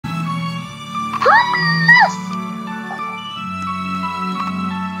Yes!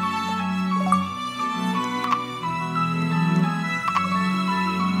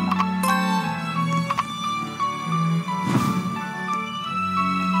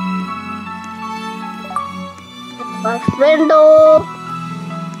 My friend, oh,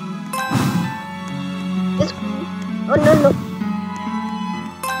 it's, oh no, no.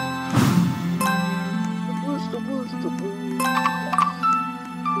 The boost.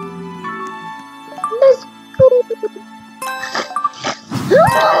 Let's go. Boost.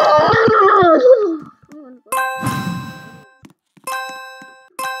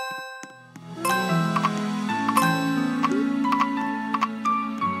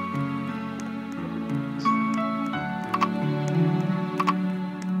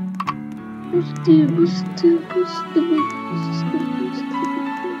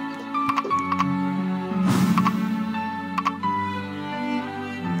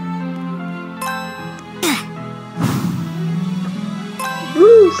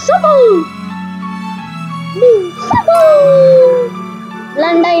 Blue Sabo!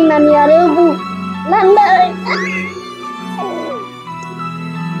 Landain na niya, Rebu. Landain!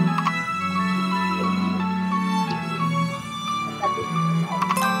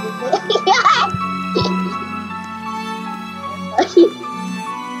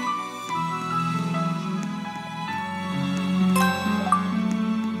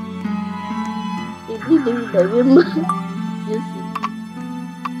 Ini leave the game. Yes.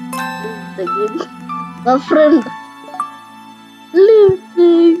 Leave the game. My friend. Leave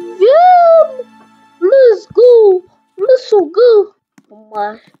the game. Let's go.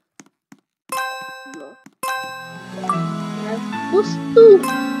 My. My costume.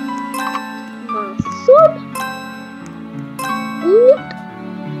 My sword. Boot.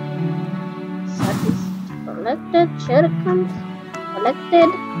 Selected. Shurikens.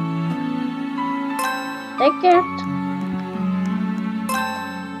 Collected. Take it.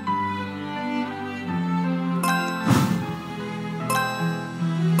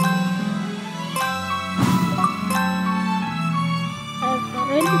 I've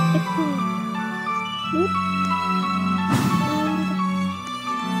already taken it.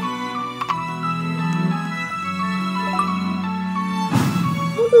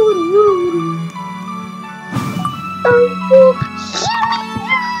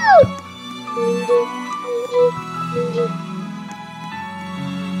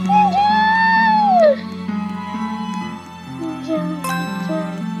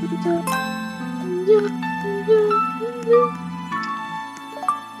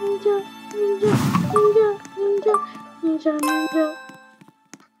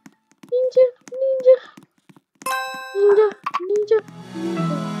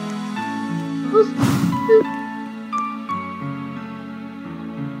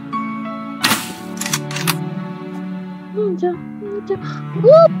 Ninja.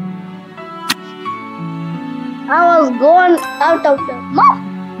 Whoop! I was going out of the mouth.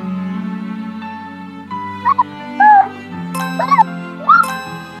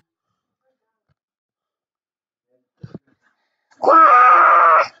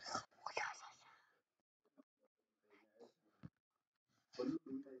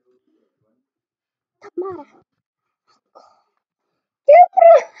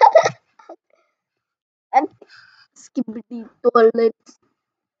 And skibidi toilet.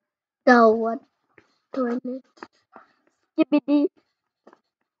 Dawat toilet. Skibidi.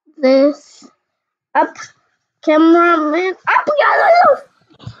 This. Up. Cameraman. Up.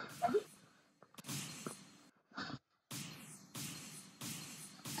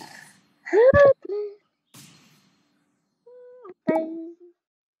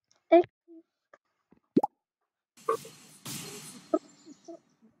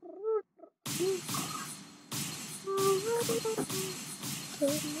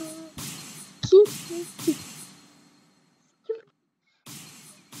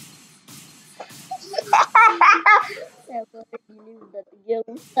 I've already leave that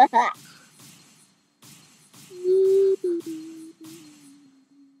game.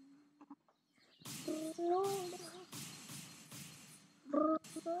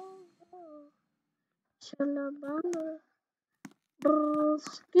 Shalabala.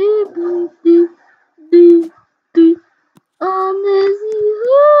 Skibidi.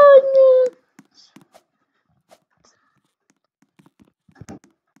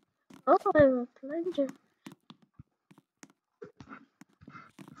 Oh, I have a plunger.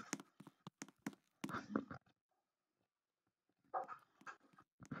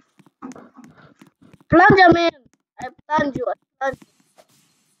 Plunger man! I plunge you.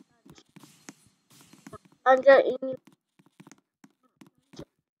 Plunger in you.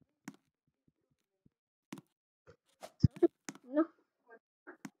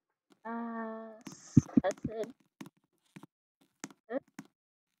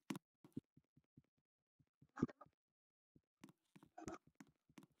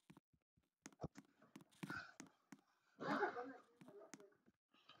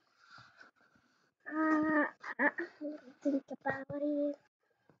 think about it.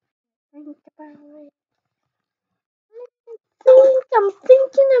 Think about it. I'm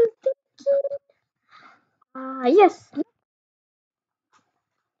thinking. Yes.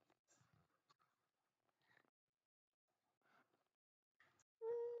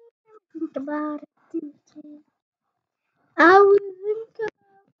 Think about it. Thinking. I will think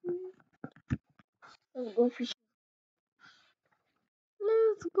about it. Let's go fishing.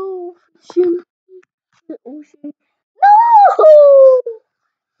 Let's go fishing. The ocean. No!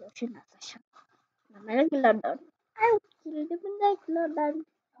 The ocean has a shark. The megalodon. I will kill the megalodon.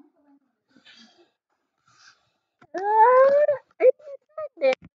 It's not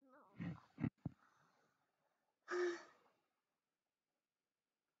there.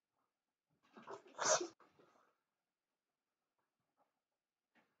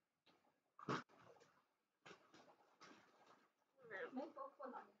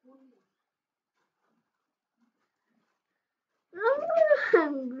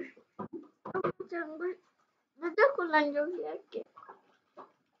 I'm hungry. I'm hungry. Nanti aku lanjut lagi.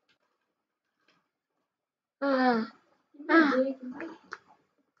 Ah, ah.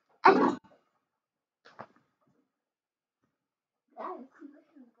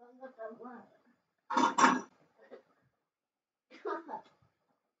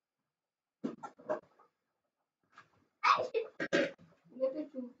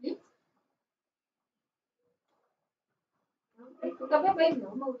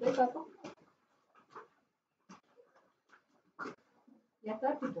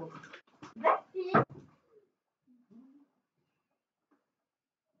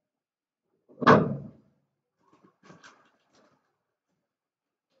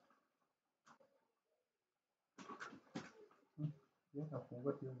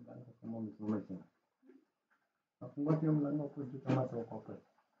 Nafungua tu mlango kama umesema. Nafungua tu mlango kujua kama tuko hapa.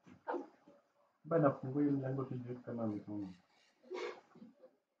 Bana nafungua mlango kujua kama umesema.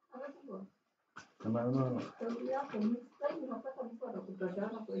 Kama no.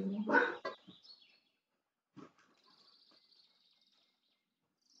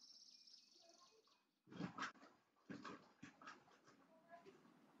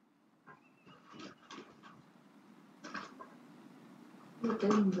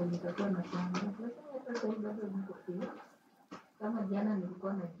 Kama jana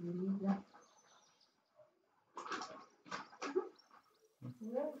nilikuwa najiuliza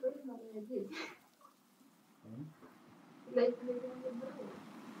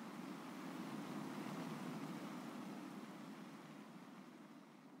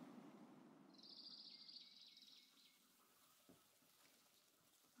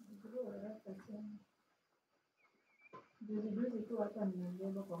juzi tu hata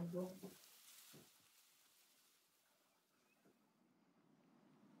nimebeba kwa mgongo.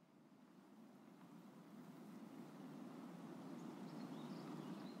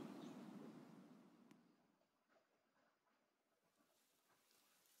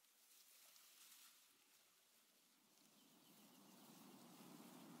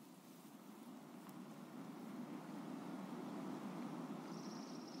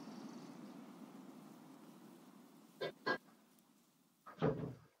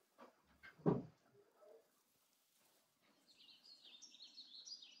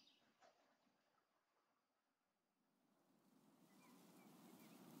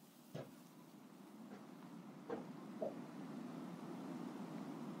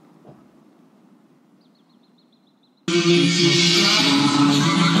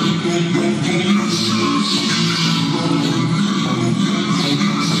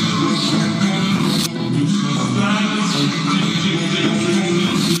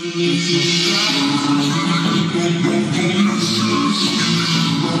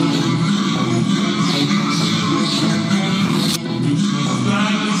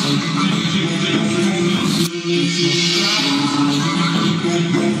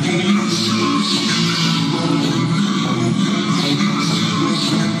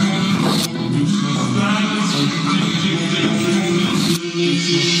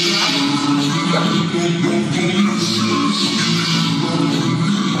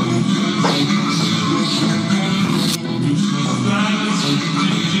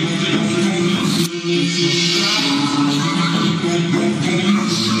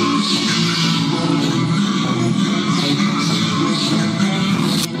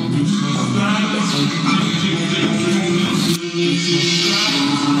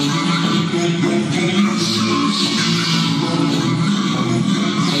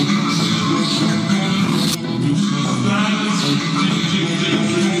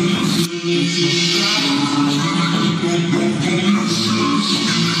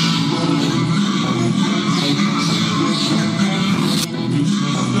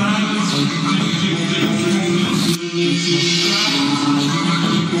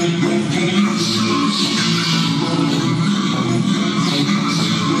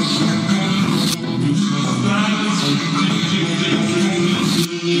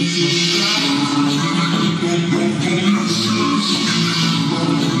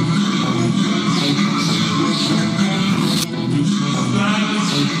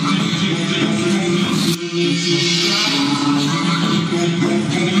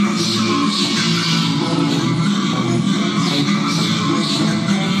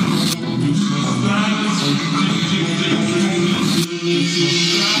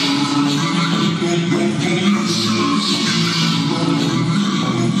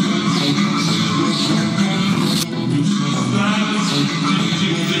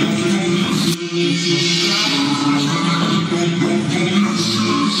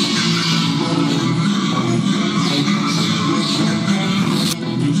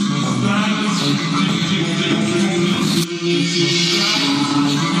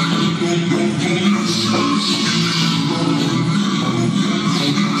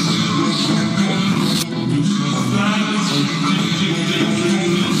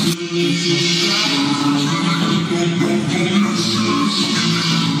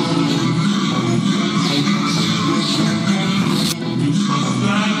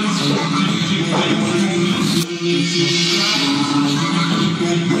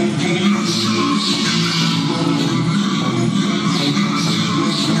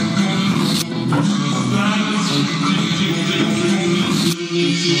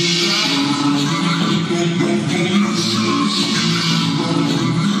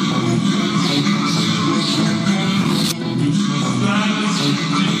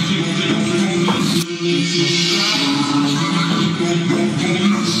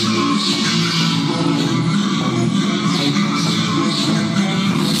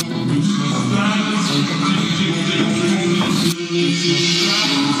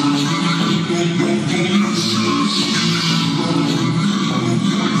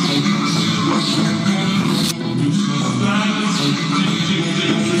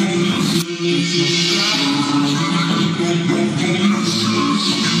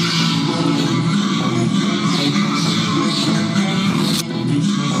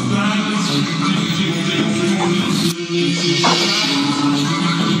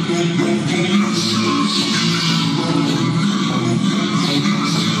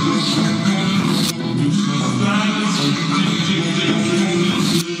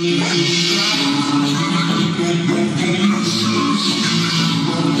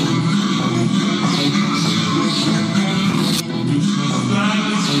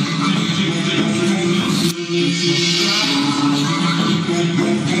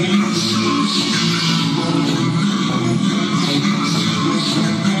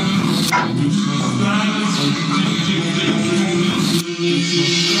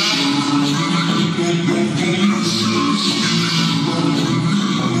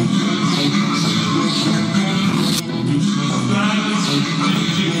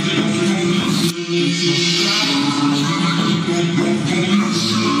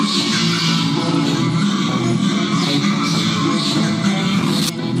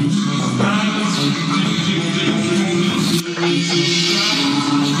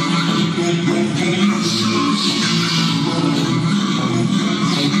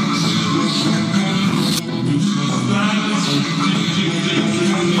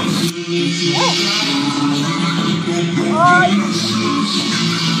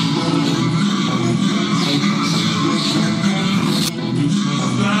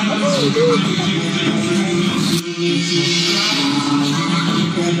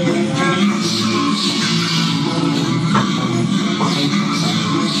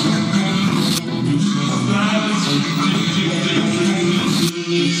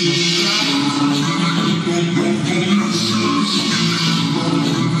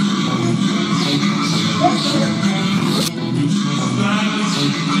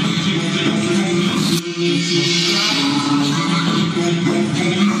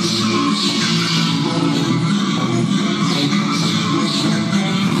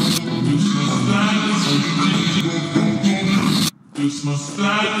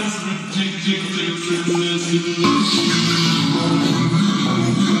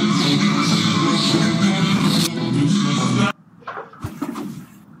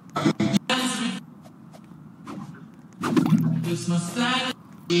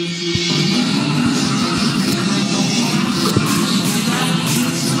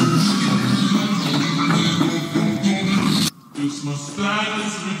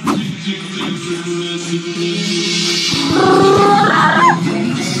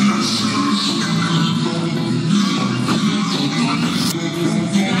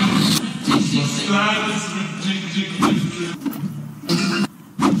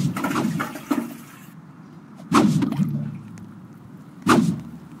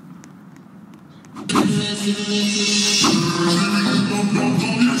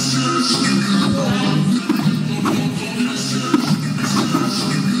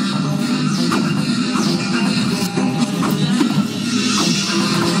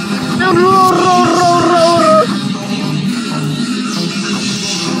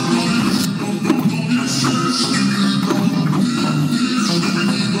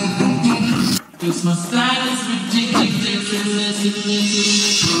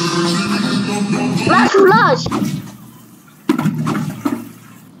 Flash, flash!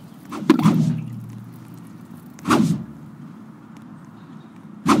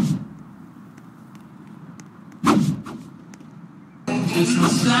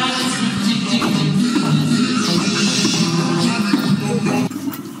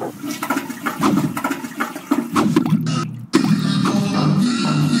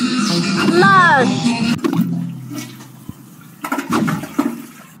 Flash!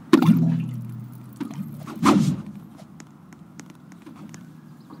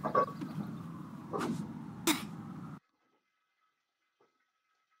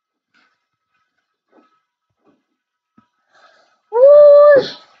 Woo!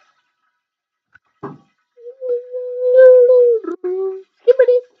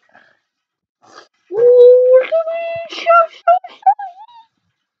 Skibbity. Woo!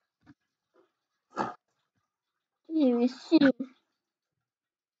 You see.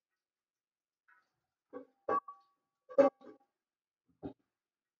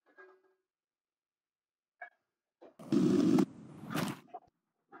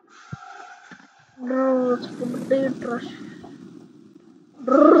 Skibbity trash.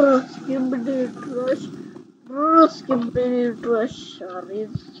 Skibbity trash. Skibidi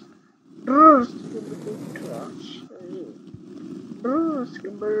treasuries. Skibidi treasuries.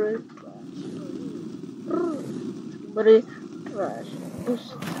 Skibidi treasuries. Skibidi trash. Boost.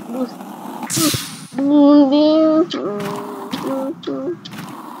 Boost. Boost.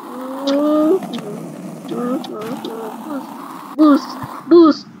 Boost.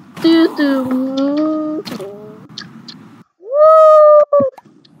 Boost. Woo!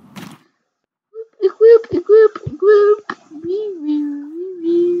 Equip.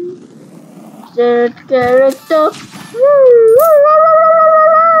 Set character.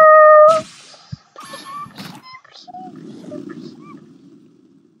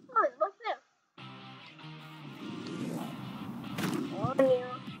 What's that?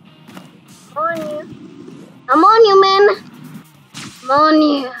 I'm on you, man. I'm on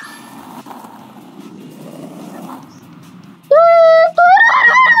you.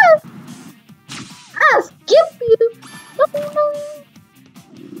 I'll skip you.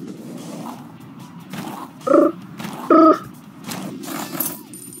 No.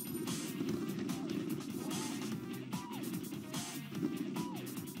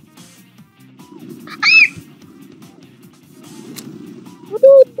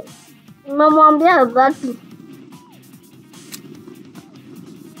 Nimemwambia dhati.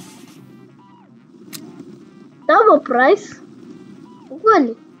 Double price.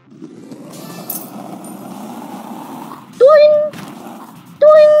 Ukweli. Doing.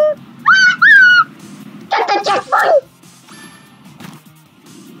 Get the checkpoint.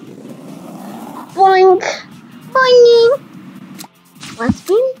 Boink. Boing. One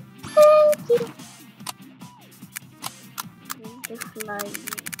spin. Thank you. Fly.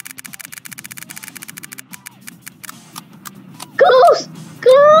 Close.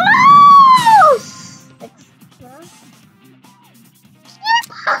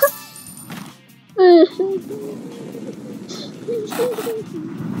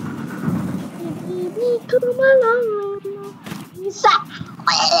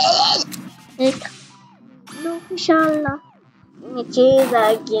 Extra. Inshallah, nimecheza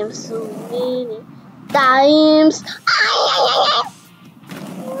game so many times.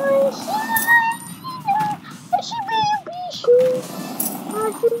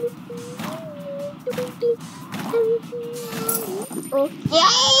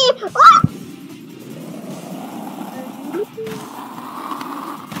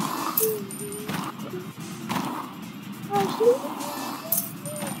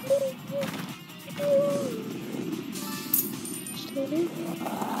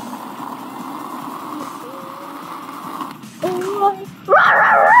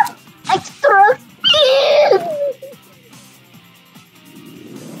 Extra speed.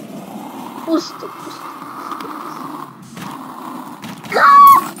 Boost.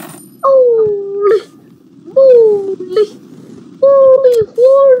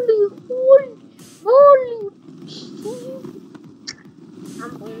 Holy.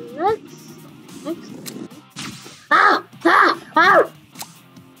 I'm on next.